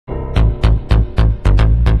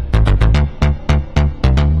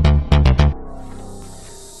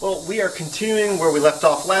we are continuing where we left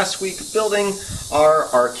off last week, building our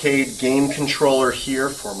arcade game controller here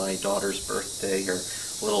for my daughter's birthday, her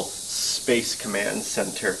little Space Command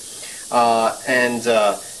Center.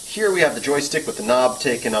 Here we have the joystick with the knob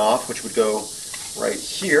taken off, which would go right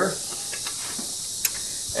here.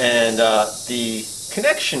 And the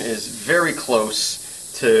connection is very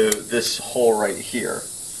close to this hole right here.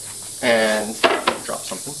 And drop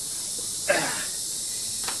something.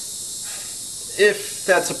 If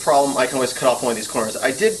that's a problem, I can always cut off one of these corners.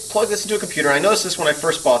 I did plug this into a computer. I noticed this when I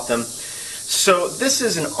first bought them. So this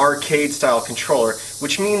is an arcade style controller,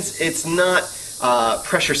 which means it's not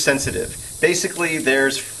pressure sensitive. Basically,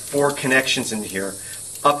 there's 4 connections in here,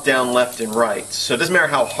 up, down, left, and right. So it doesn't matter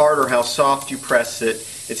how hard or how soft you press it,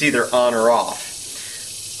 it's either on or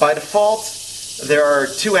off. By default, there are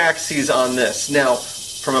 2 axes on this. Now,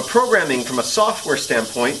 from a software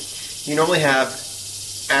standpoint, you normally have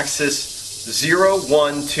axis 0,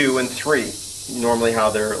 1, 2, and 3, normally how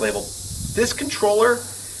they're labeled. This controller,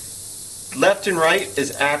 left and right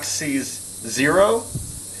is axis 0,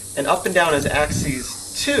 and up and down is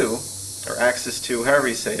axis 2, or axis 2, however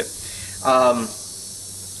you say it.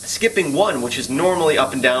 Skipping 1, which is normally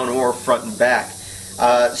up and down or front and back.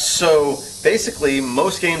 So basically,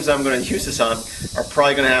 most games I'm going to use this on are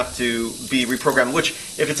probably going to have to be reprogrammed, which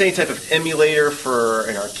if it's any type of emulator for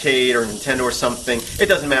an arcade or Nintendo or something, it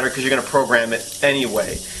doesn't matter because you're going to program it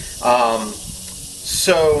anyway.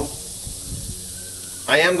 So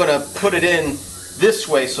I am going to put it in this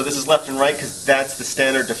way, so this is left and right because that's the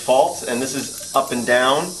standard default, and this is up and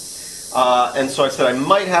down. And so I said I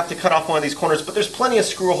might have to cut off one of these corners, but there's plenty of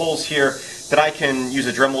screw holes here that I can use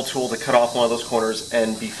a Dremel tool to cut off one of those corners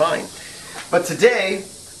and be fine. But today,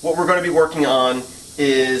 what we're going to be working on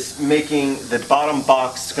is making the bottom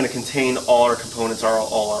box that's going to contain all our components,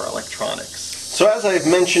 all our electronics. So as I've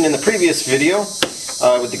mentioned in the previous video,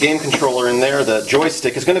 with the game controller in there, the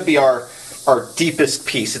joystick is going to be our deepest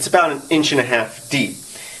piece. It's about 1.5 inches deep.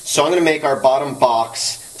 So I'm going to make our bottom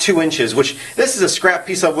box 2 inches, which this is a scrap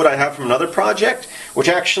piece of wood I have from another project, which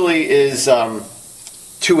actually is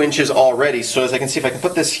 2 inches already. So as I can see, if I can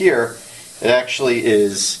put this here, it actually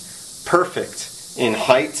is perfect in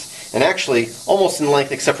height and actually almost in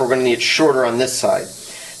length, except for we're going to need it shorter on this side.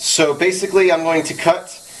 So basically I'm going to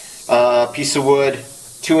cut a piece of wood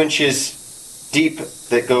 2 inches deep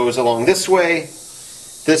that goes along this way,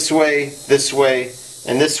 this way, this way,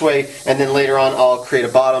 and this way, and then later on I'll create a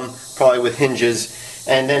bottom, probably with hinges,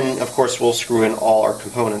 and then of course we'll screw in all our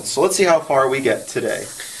components. So let's see how far we get today.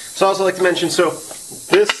 So I also like to mention, so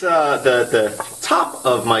this, the top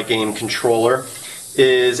of my game controller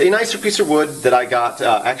is a nicer piece of wood that I got,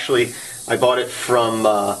 actually I bought it from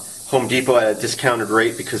Home Depot at a discounted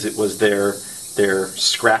rate because it was their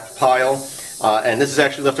scrap pile. And this is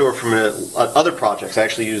actually left over from other projects. I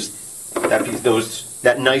actually used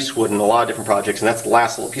that nice wood in a lot of different projects, and that's the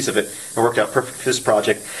last little piece of it. It worked out perfect for this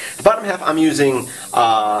project. The bottom half I'm using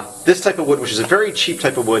this type of wood, which is a very cheap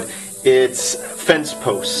type of wood. It's fence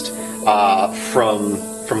post from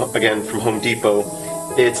Home Depot.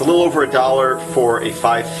 It's a little over $1 for a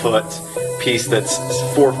 5-foot piece that's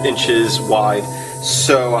 4 inches wide.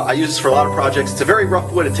 So I use this for a lot of projects. It's a very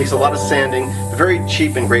rough wood. It takes a lot of sanding, but very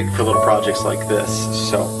cheap and great for little projects like this.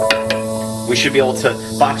 So we should be able to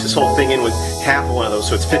box this whole thing in with half of one of those,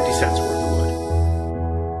 so it's 50 cents worth.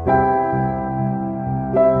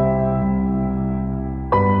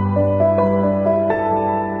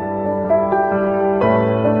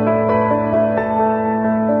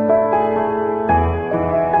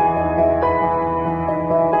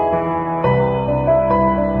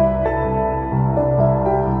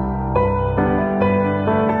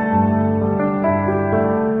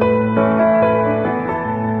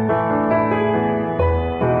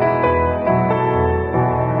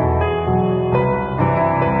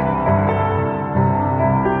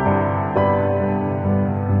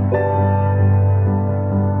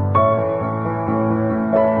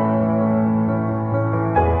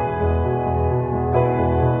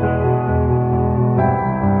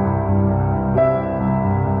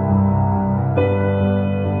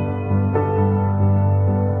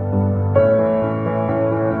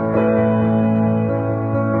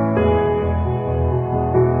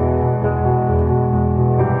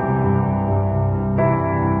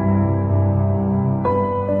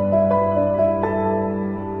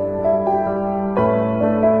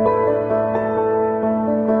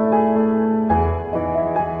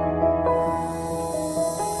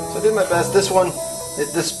 My best.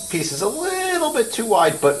 This piece is a little bit too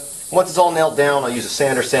wide, but once it's all nailed down, I'll use a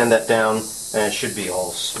sander, sand that down, and it should be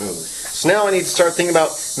all smooth. So now I need to start thinking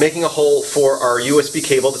about making a hole for our USB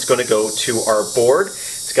cable that's going to go to our board.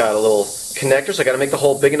 It's It's got a little connector, so I got to make the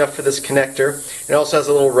hole big enough for this connector. And it also has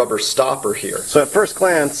a little rubber stopper here. So at first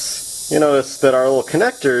glance, you notice that our little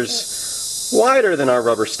connector's wider than our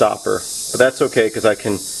rubber stopper, but that's okay because I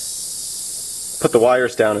can put the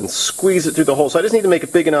wires down and squeeze it through the hole. So I just need to make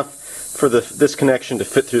it big enough for this connection to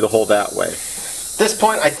fit through the hole that way. At this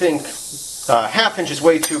point, I think ½ inch is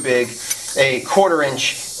way too big. A 1/4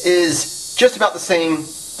 inch is just about the same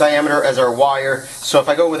diameter as our wire. So if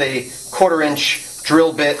I go with a 1/4 inch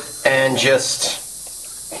drill bit and just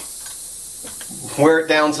wear it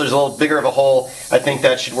down so there's a little bigger of a hole, I think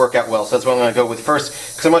that should work out well. So that's what I'm going to go with first,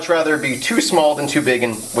 because I'd much rather be too small than too big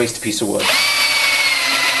and waste a piece of wood.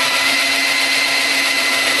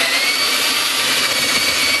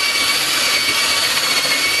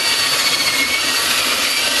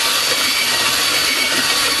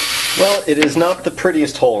 Well, it is not the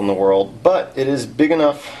prettiest hole in the world, but it is big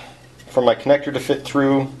enough for my connector to fit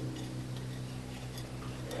through,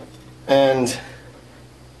 and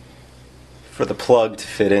for the plug to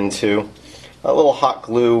fit into. A little hot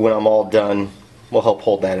glue when I'm all done will help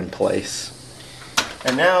hold that in place.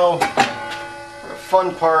 And now, for the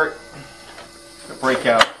fun part, I'm going to break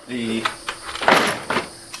out the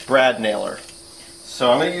brad nailer.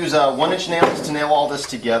 So I'm going to use 1-inch nails to nail all this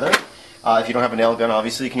together. If you don't have a nail gun,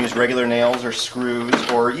 obviously you can use regular nails or screws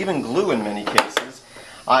or even glue in many cases.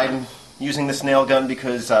 I'm using this nail gun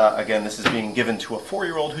because, again, this is being given to a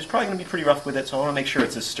 4-year-old who's probably going to be pretty rough with it, so I want to make sure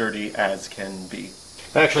it's as sturdy as can be.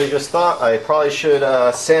 I actually just thought I probably should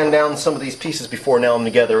sand down some of these pieces before nailing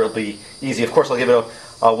them together. It'll be easy. Of course, I'll give it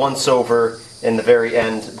a once-over in the very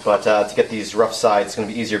end, but to get these rough sides, it's going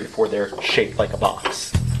to be easier before they're shaped like a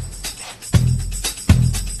box.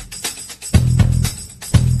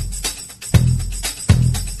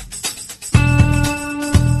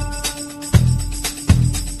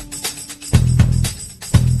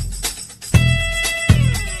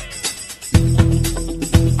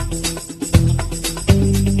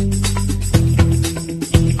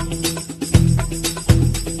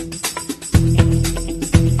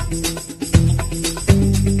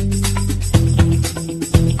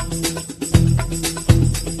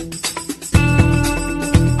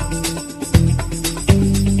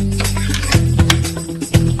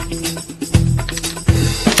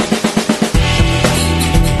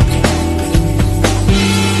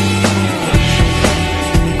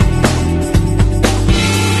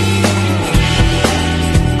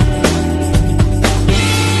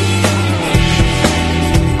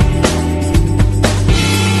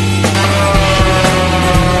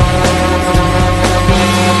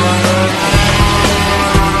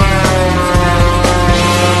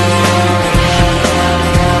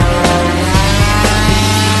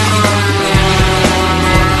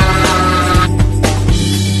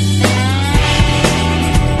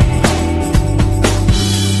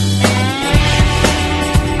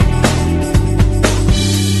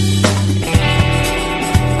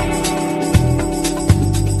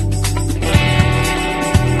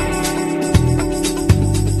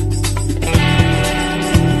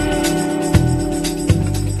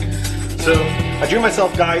 So I drew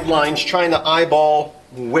myself guidelines trying to eyeball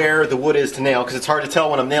where the wood is to nail, because it's hard to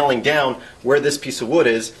tell when I'm nailing down where this piece of wood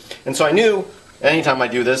is. And so I knew anytime I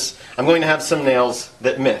do this, I'm going to have some nails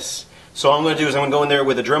that miss. So all I'm going to do is I'm going to go in there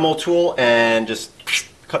with a Dremel tool and just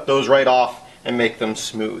cut those right off and make them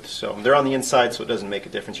smooth. So they're on the inside, so it doesn't make a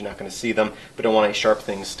difference. You're not going to see them, but don't want any sharp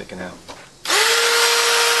things sticking out.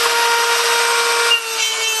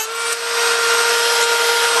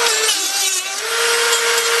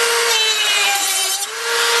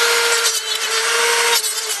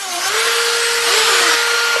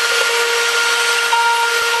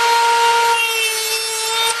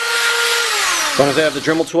 As long as I have the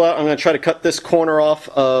Dremel tool out, I'm going to try to cut this corner off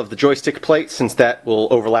of the joystick plate, since that will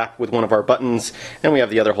overlap with one of our buttons, and we have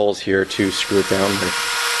the other holes here to screw it down with.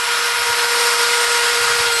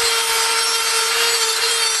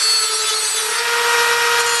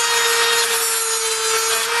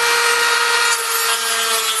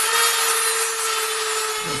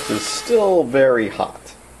 This is still very hot.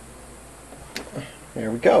 There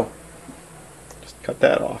we go. Just cut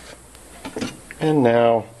that off. And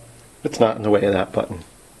now it's not in the way of that button.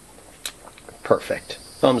 Perfect.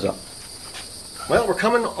 Thumbs up. Well, we're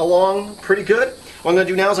coming along pretty good. What I'm going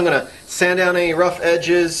to do now is I'm going to sand down any rough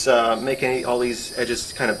edges, make all these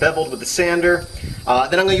edges kind of beveled with the sander. Then I'm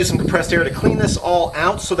going to use some compressed air to clean this all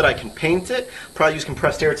out so that I can paint it. Probably use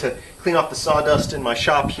compressed air to clean off the sawdust in my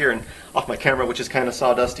shop here and off my camera, which is kind of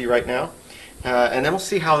sawdusty right now. And then we'll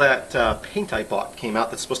see how that paint I bought came out.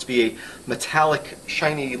 That's supposed to be a metallic,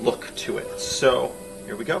 shiny look to it. So,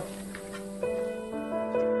 here we go.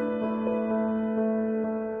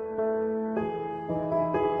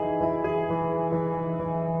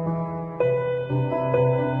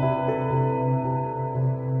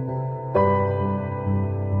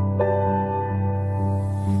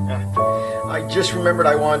 I just remembered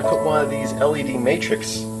I wanted to put one of these LED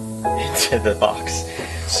matrix into the box.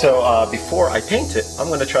 So before I paint it, I'm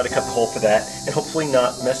going to try to cut the hole for that and hopefully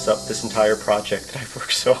not mess up this entire project that I've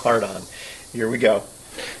worked so hard on. Here we go.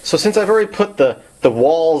 So since I've already put the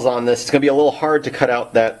walls on this, it's going to be a little hard to cut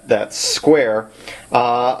out that square.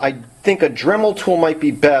 I think a Dremel tool might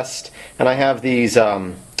be best, and I have these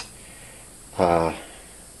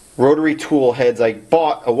rotary tool heads I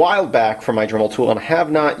bought a while back for my Dremel tool and I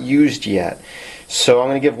have not used yet. So I'm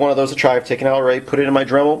going to give one of those a try. I've taken it out already, put it in my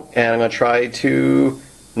Dremel, and I'm going to try to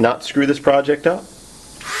not screw this project up.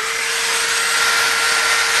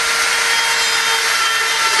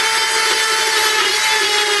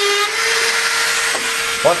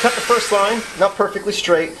 Well, I've cut the first line, not perfectly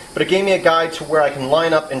straight, but it gave me a guide to where I can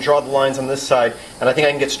line up and draw the lines on this side, and I think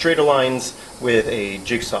I can get straighter lines with a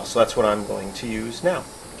jigsaw, so that's what I'm going to use now.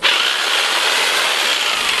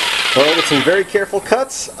 Well, with some very careful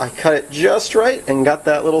cuts, I cut it just right and got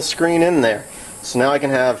that little screen in there. So now I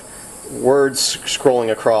can have words scrolling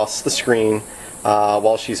across the screen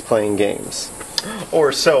while she's playing games.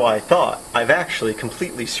 Or so I thought. I've actually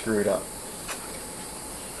completely screwed up.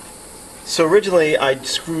 So originally I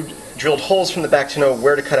drilled holes from the back to know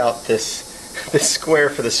where to cut out this square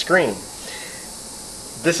for the screen.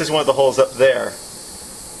 This is one of the holes up there.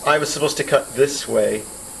 I was supposed to cut this way,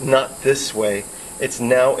 not this way. It's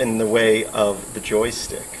now in the way of the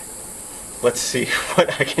joystick. Let's see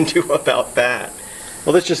what I can do about that.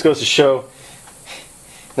 Well, this just goes to show,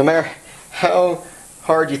 no matter how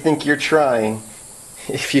hard you think you're trying,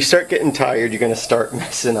 if you start getting tired, you're going to start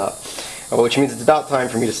messing up. Which means it's about time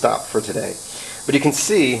for me to stop for today. But you can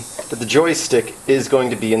see that the joystick is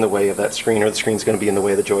going to be in the way of that screen, or the screen's going to be in the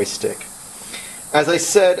way of the joystick. As I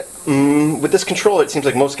said, with this controller, it seems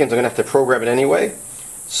like most games I'm going to have to program it anyway.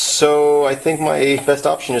 So I think my best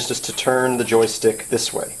option is just to turn the joystick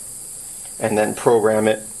this way and then program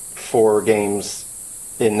it for games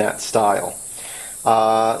in that style.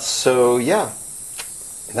 So yeah,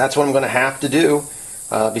 that's what I'm going to have to do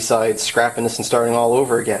besides scrapping this and starting all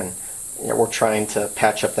over again. We're trying to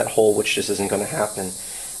patch up that hole, which just isn't going to happen.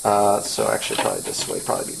 So actually probably this way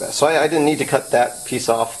probably be best. So I didn't need to cut that piece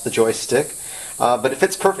off the joystick, but it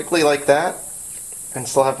fits perfectly like that, and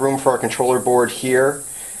still have room for our controller board here.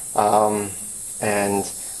 And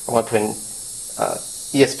I want to put in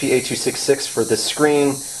ESP8266 for this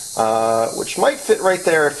screen, which might fit right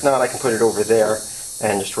there. If not, I can put it over there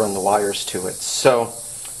and just run the wires to it. So,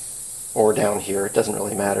 or down here, it doesn't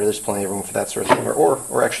really matter. There's plenty of room for that sort of thing.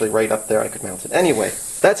 Or actually right up there, I could mount it. Anyway,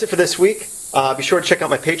 that's it for this week. Be sure to check out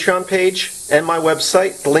my Patreon page and my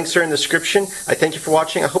website. The links are in the description. I thank you for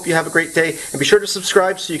watching. I hope you have a great day. And be sure to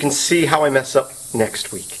subscribe so you can see how I mess up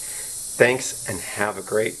next week. Thanks, and have a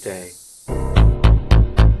great day.